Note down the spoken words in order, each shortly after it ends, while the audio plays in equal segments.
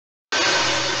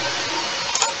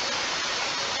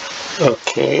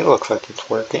Okay, looks like it's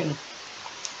working.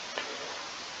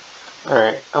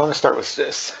 Alright, I want to start with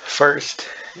this. First,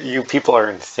 you people are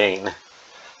insane.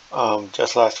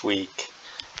 Just last week,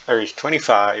 I reached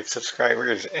 25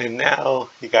 subscribers, and now,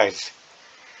 you guys,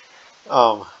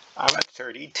 I'm at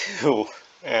 32,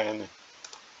 and,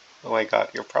 oh my god,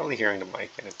 you're probably hearing the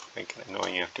mic, and it's making it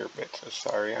annoying after a bit, so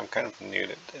sorry, I'm kind of new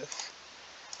to this.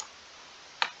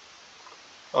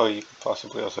 Oh, you could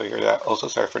possibly also hear that. Also,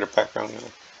 sorry for the background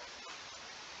noise.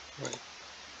 Like,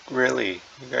 really?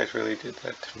 You guys really did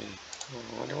that to me.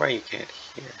 I wonder why you can't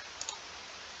hear.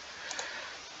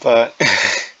 But,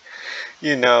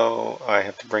 you know, I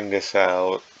have to bring this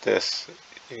out. This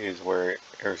is where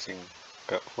everything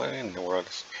got. What in the world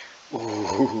is.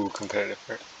 Ooh, competitive.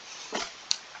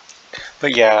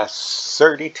 But yeah,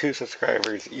 32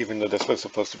 subscribers, even though this was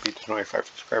supposed to be the 25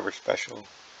 subscriber special.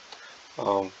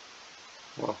 Well,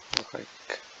 looks like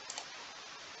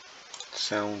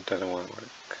sound doesn't want to work.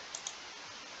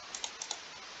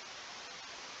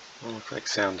 Looks like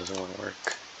sound doesn't want to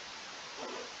work.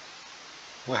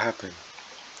 What happened?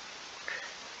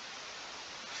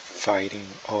 Fighting.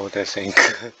 Oh, this ain't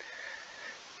good.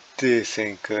 This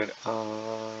ain't good.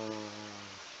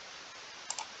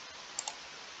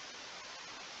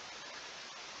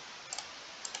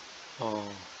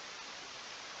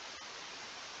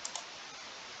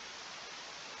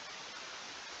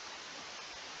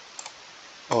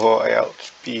 Oh, I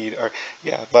outspeed. Or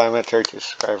yeah, but I'm at 32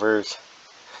 subscribers.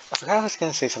 I forgot I was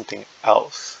gonna say something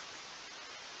else.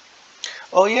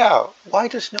 Oh yeah, why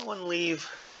does no one leave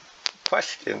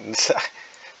questions?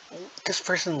 This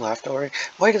person left already.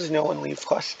 Why does no one leave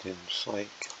questions? Like,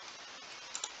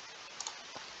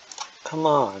 come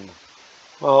on.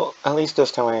 Well, at least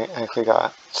this time I actually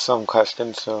got some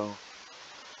questions, so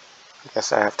I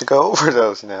guess I have to go over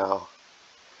those now.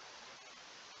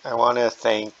 I want to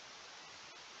thank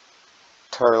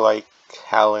her, like,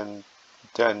 Helen,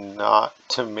 not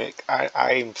to make.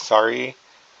 I'm sorry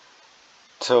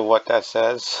to what that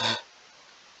says.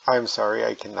 I'm sorry,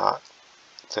 I cannot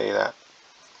say that.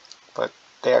 But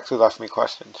they actually left me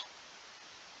questions.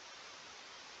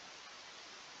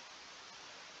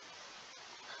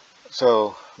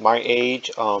 So, my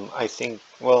age, I think,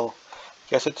 well, I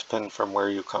guess it depends from where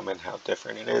you come and how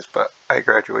different it is, but I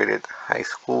graduated high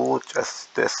school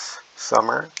just this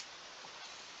summer.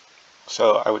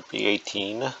 So I would be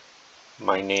 18.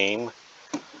 My name,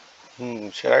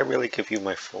 should I really give you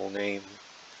my full name?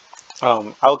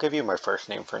 I'll give you my first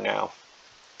name for now.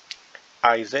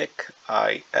 Isaac,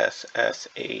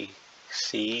 Issac,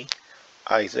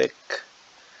 Isaac.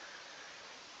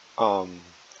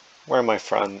 Where am I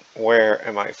from? Where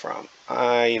am I from?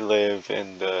 I live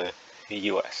in the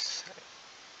US.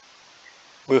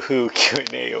 Woohoo,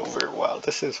 Q&A over. Wow,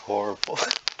 this is horrible.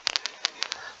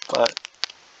 But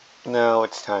now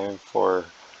it's time for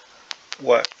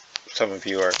what some of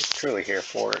you are truly here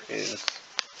for, is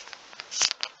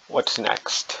what's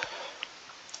next.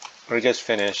 I just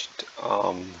finished,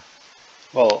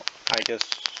 well, I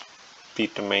just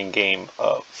beat the main game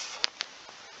of,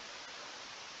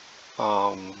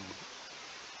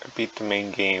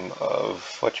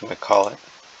 whatchamacallit,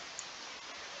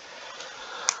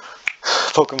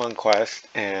 Pokémon Quest,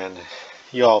 and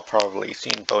y'all probably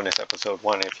seen bonus episode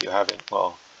 1. If you haven't,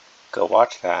 well, go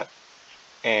watch that.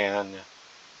 And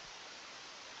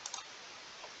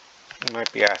you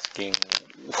might be asking,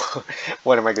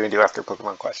 what am I going to do after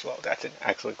Pokemon Quest? Well, that's an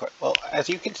excellent question. Well, as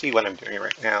you can see what I'm doing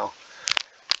right now,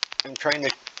 I'm trying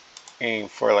to aim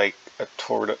for like a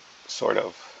sort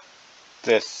of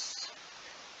this,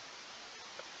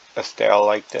 a style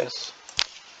like this.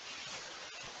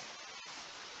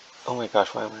 Oh my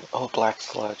gosh, why am I? Oh, Black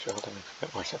Sludge. Oh, that makes a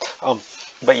bit more sense.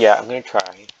 But yeah, I'm going to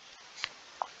try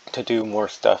to do more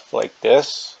stuff like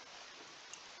this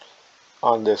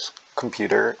on this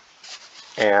computer,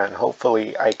 and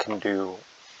hopefully I can do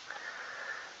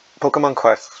Pokemon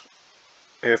Quest.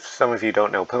 If some of you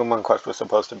don't know, Pokemon Quest was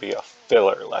supposed to be a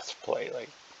filler Let's Play. Like,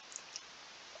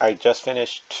 I had just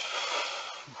finished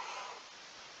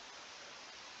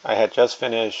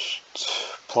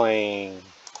playing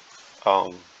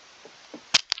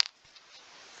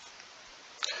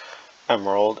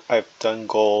Emerald. I've done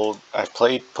Gold. I've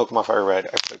played Pokemon Fire Red.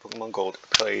 I played Pokemon Gold. I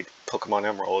played Pokemon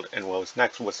Emerald. And what was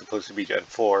next was supposed to be Gen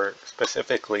 4.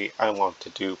 Specifically, I want to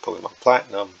do Pokemon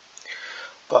Platinum.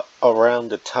 But around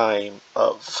the time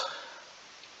of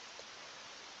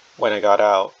when I got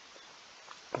out,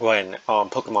 when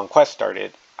Pokemon Quest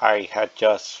started, I had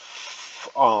just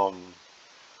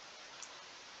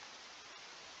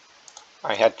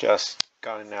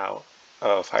gotten out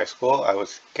of high school. I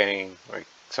was getting like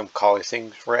some college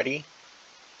things ready,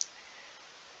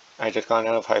 I just got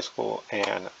out of high school,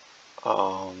 and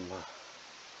I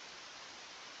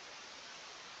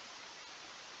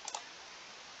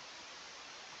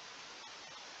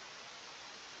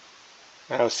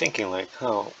was thinking like,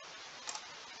 oh,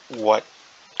 what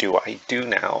do I do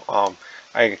now?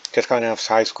 I just got out of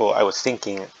high school. I was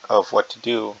thinking of what to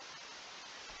do.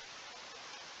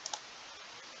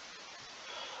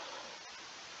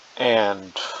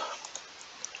 And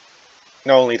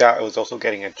not only that, I was also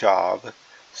getting a job.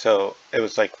 So it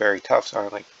was like very tough. So I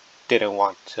like didn't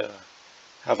want to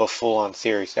have a full-on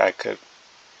series that I could.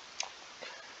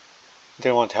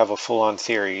 Didn't want to have a full-on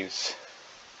series.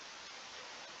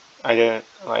 I didn't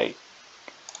like.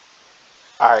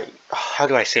 How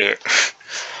do I say it?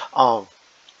 Oh,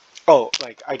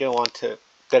 like I didn't want to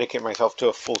dedicate myself to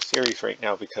a full series right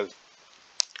now because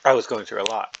I was going through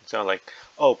a lot. So like,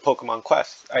 oh, Pokemon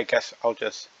Quest. I guess I'll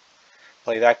just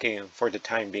play that game for the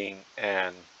time being,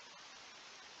 and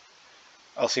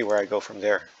I'll see where I go from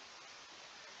there.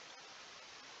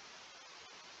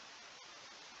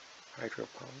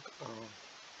 Hydropunk.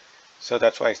 So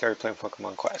that's why I started playing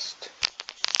Pokemon Quest.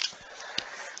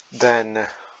 Then,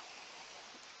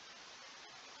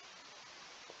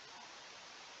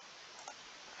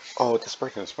 oh, this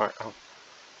person is smart. Oh.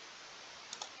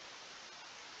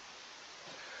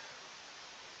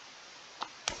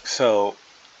 So,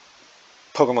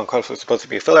 Pokemon Quest was supposed to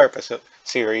be a filler episode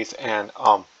series, and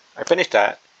I finished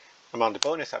that. I'm on the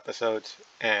bonus episodes,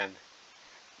 and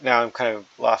now I'm kind of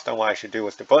lost on what I should do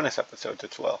with the bonus episodes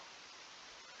as well.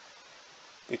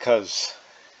 Because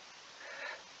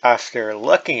after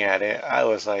looking at it, I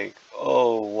was like,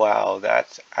 oh wow,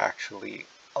 that's actually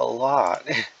a lot.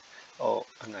 Oh,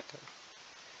 I'm not done.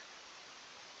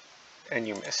 And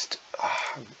you missed.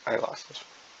 I lost this one.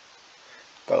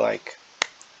 But like,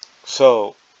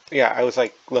 so yeah, I was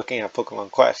like looking at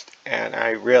Pokemon Quest, and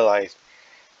I realized,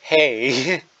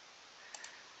 hey,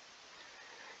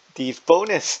 these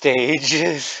bonus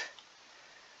stages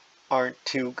aren't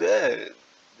too good.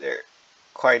 They're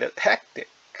quite hectic.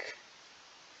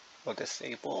 I'll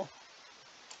disable.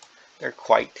 They're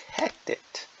quite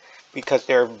hectic because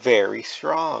they're very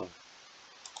strong.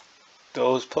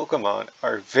 Those Pokemon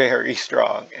are very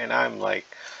strong, and I'm like,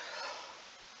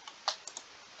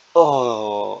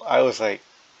 oh, I was like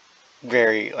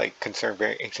very like concerned,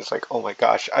 very anxious, like, oh my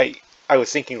gosh, I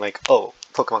was thinking like, oh,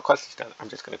 Pokemon Quest is done, I'm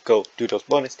just gonna go do those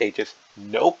bonus stages.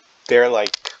 Nope, they're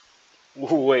like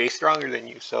way stronger than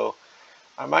you, so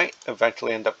I might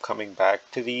eventually end up coming back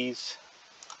to these,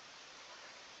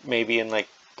 maybe in like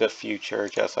the future,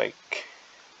 just like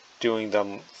doing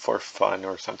them for fun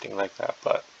or something like that.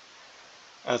 But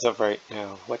as of right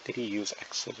now, what did he use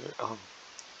Exeter?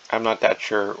 I'm not that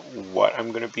sure what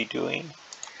I'm gonna be doing.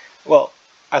 Well,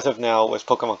 as of now with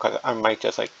Pokemon Quest, I might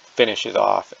just like finish it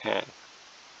off and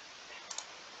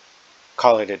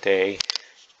call it a day.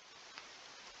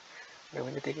 Wait,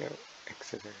 when did they get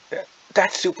Exeter?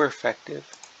 That's super effective.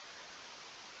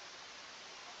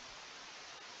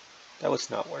 That was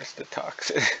not worth the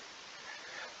toxic.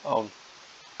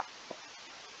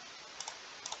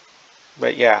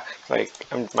 But yeah, like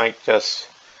I might just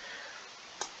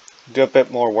do a bit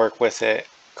more work with it,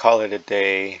 call it a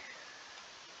day,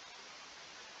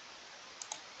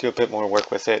 do a bit more work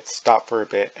with it, stop for a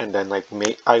bit, and then like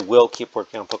I will keep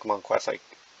working on Pokemon Quest like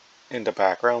in the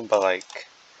background, but like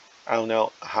I don't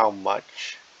know how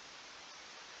much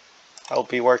I'll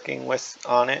be working with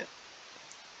on it.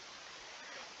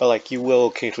 But like you will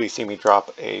occasionally see me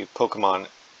drop a Pokemon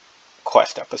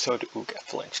Quest episode. Ooh, get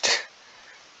flinched.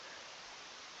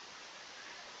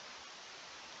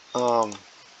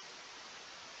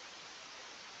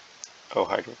 Oh,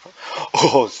 Hydro.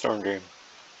 Oh, Storm Dream.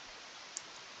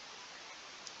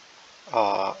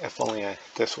 If only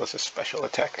this was a special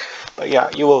attack. But yeah,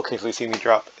 you will occasionally see me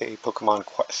drop a Pokemon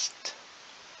Quest.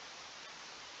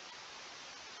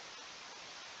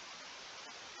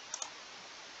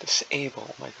 Disable,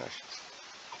 oh my gosh.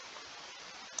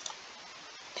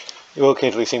 You will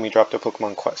occasionally see me drop the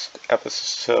Pokemon Quest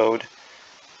episode.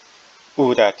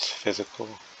 Ooh, that's physical.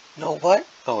 No, what?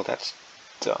 Oh, that's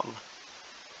dumb.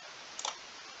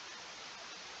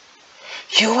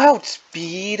 You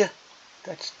outspeed?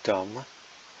 That's dumb.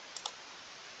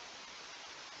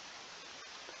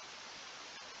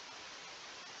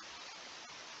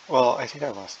 Well, I think I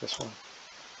lost this one.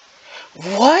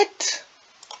 What?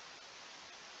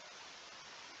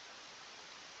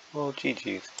 Well,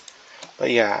 GG's.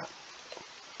 But yeah,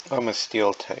 I'm a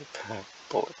steel type.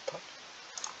 Bullet punch.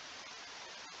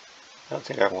 I don't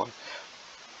think I won.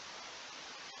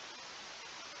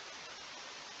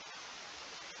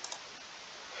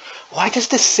 Why does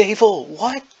disable?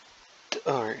 What?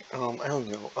 Alright, I don't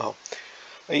know. Oh,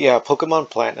 yeah, Pokemon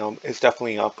Platinum is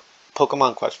definitely up.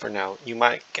 Pokemon Quest for now. You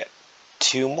might get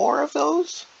 2 more of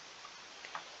those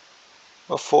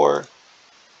before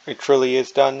it truly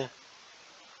is done.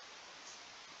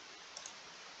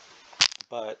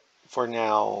 But for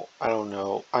now, I don't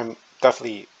know. I'm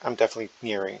definitely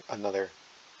nearing another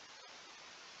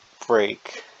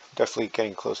break. Definitely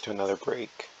getting close to another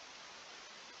break.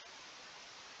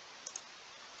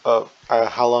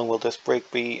 How long will this break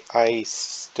be? I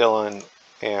still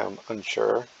am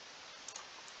unsure.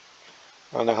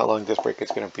 I don't know how long this break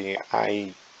is going to be.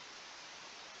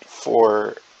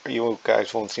 For you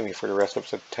guys won't see me for the rest of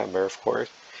September, of course.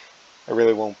 I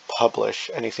really won't publish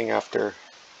anything after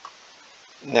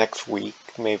next week,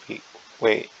 maybe.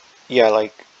 Wait, yeah,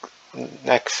 like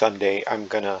next Sunday,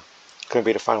 gonna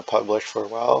be the final publish for a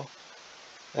while,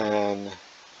 and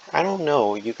I don't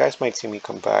know. You guys might see me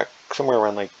come back somewhere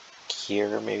around like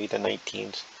here, maybe the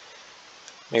 19th,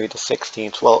 maybe the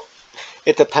 16th. Well,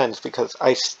 it depends because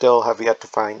I still have yet to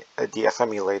find a DS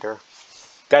emulator.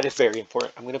 That is very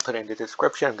important. I'm going to put it in the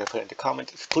description. I'm going to put it in the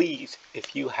comments. Please,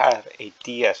 if you have a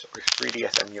DS or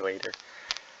 3DS emulator,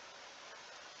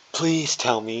 please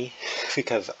tell me,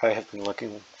 because I have been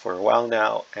looking for a while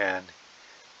now, and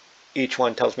each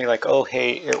one tells me like, oh,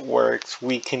 hey, it works.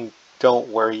 Don't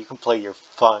worry, you can play your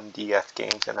fun DS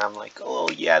games. And I'm like, oh,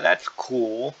 yeah, that's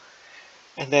cool.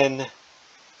 And then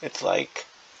it's like,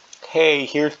 hey,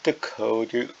 here's the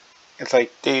code. It's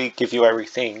like they give you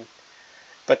everything,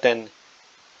 but then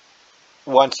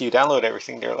once you download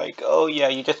everything, they're like, oh yeah,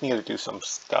 you just need to do some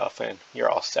stuff and you're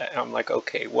all set. And I'm like,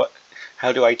 okay,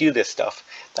 how do I do this stuff?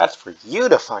 That's for you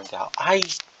to find out. I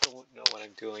don't know what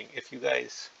I'm doing. If you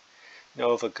guys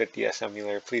know of a good DS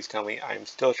emulator, please tell me. I'm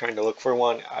still trying to look for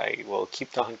one. I will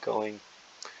keep the hunt going.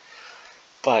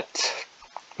 But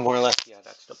more or less, yeah,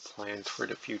 that's the plans for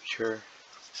the future.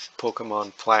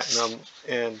 Pokemon Platinum,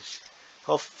 and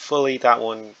hopefully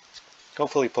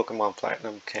Pokemon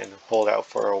Platinum can hold out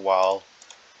for a while.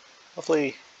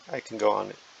 Hopefully I can go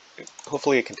on.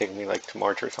 Hopefully it can take me like to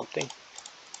March or something.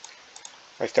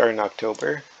 I start in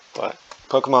October, but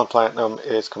Pokemon Platinum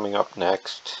is coming up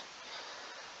next.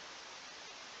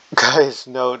 Guys,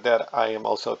 know that I am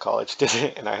also a college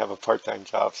student and I have a part-time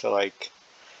job, so like,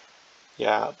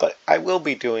 yeah, but I will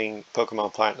be doing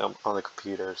Pokemon Platinum on the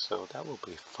computer, so that will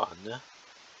be fun.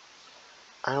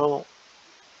 I don't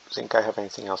think I have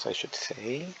anything else I should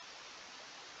say.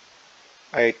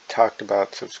 I talked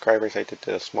about subscribers. I did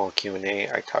the small Q&A.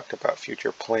 I talked about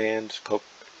future plans.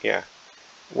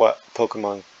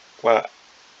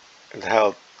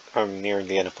 How I'm nearing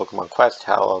the end of Pokemon Quest.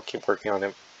 How I'll keep working on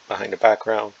it behind the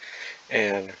background,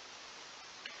 and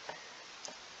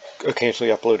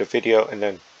occasionally upload a video. And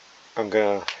then I'm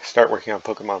gonna start working on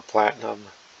Pokemon Platinum.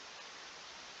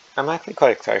 I'm actually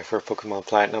quite excited for Pokemon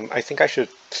Platinum. I think I should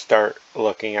start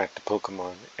looking at the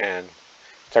Pokemon and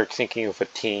start thinking of a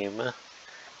team that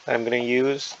I'm going to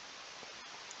use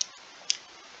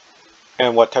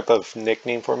and what type of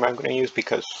nickname for them I'm going to use,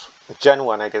 because Gen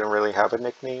 1 I didn't really have a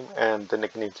nickname, and the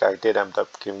nicknames that I did end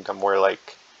up giving them were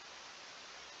like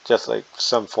just like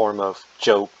some form of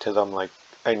joke to them. Like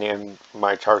I named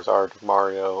my Charizard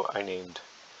Mario, I named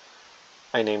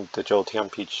the Jolteon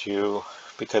Pichu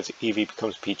because Eevee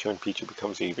becomes Pichu and Pichu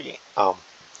becomes Eevee.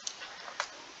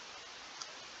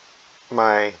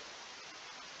 My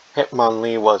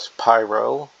Hitmonlee was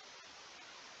Pyro.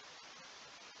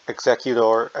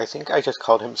 Executor, I think I just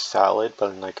called him Salad,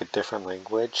 but in like a different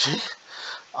language.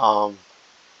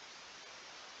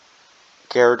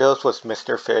 Gyarados was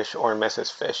Mr. Fish or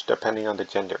Mrs. Fish, depending on the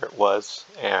gender it was.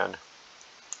 And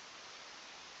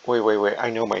wait, I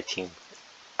know my team.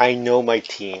 I know my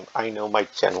Gen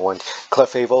 1.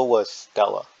 Clefable was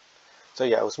Stella. So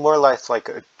yeah, it was more or less like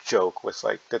a joke with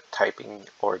like the typing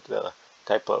or the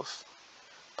type of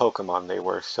Pokemon they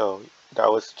were. So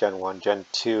that was Gen 1. Gen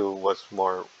 2 was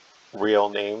more real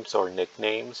names or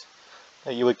nicknames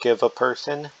that you would give a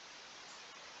person.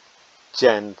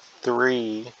 Gen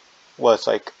 3 was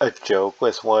like a joke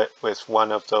with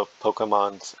one of the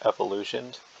Pokemon's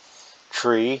evolutions.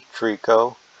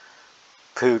 Trico,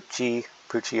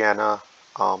 Poochyena,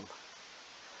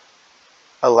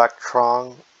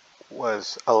 Electron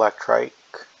was Electrike.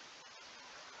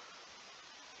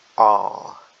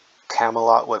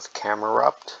 Camelot was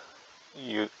Camerupt.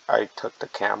 I took the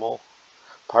camel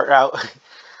part out.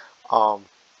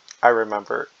 I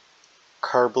remember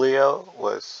Carblio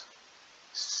was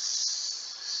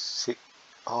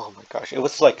oh my gosh, it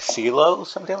was like CeeLo,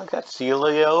 something like that.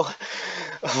 CeeLo.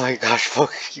 Oh my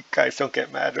gosh, you guys don't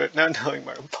get mad at not knowing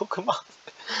my own Pokemon.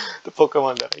 The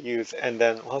Pokemon that I use. And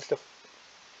then what's the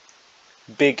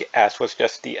big S was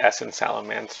just the S in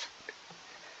Salamence.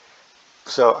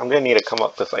 So I'm gonna need to come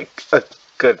up with like a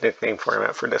good nickname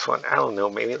format for this one. I don't know,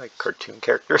 maybe like cartoon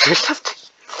characters or something.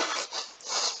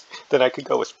 Then I could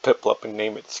go with Piplup and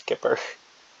name it Skipper.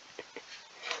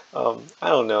 I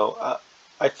don't know.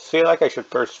 I feel like I should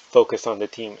first focus on the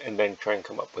team and then try and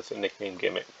come up with a nickname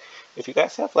gimmick. If you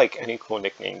guys have like any cool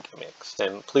nickname gimmicks,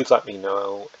 then please let me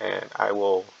know and I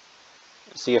will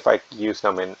see if I use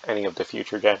them in any of the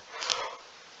future gen.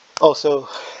 Also,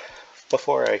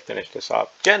 before I finish this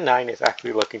off, Gen 9 is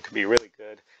actually looking to be really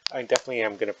good. I definitely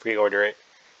am going to pre-order it,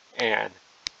 and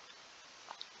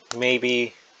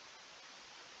maybe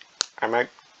I might,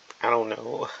 I don't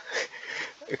know,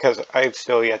 because I've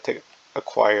still yet to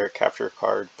acquire a capture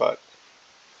card, but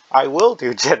I will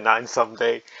do Gen 9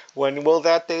 someday. When will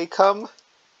that day come?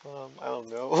 I don't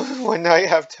know, when I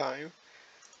have time.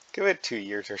 Give it 2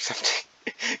 years or something.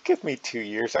 Give me 2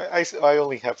 years. I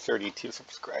only have 32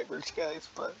 subscribers, guys,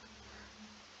 but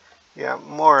yeah,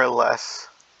 more or less.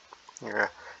 Yeah.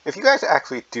 If you guys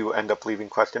actually do end up leaving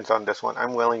questions on this one,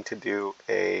 I'm willing to do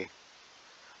a,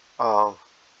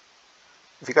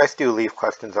 if you guys do leave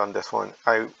questions on this one,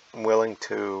 I'm willing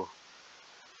to,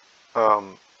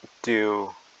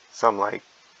 do some, like,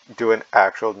 do an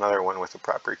actual another one with a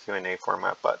proper Q&A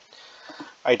format, but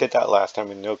I did that last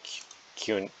time and no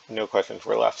questions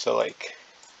were left, so, like,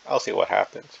 I'll see what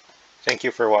happens. Thank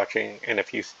you for watching, and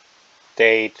if you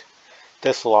stayed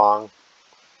this long,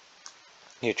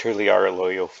 you truly are a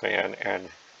loyal fan, and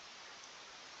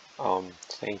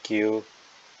thank you,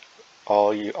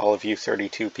 all of you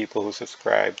 32 people who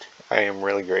subscribed. I am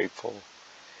really grateful,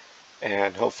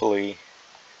 and hopefully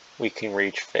we can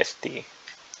reach 50,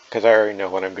 because I already know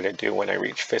what I'm going to do when I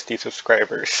reach 50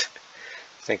 subscribers.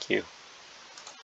 Thank you.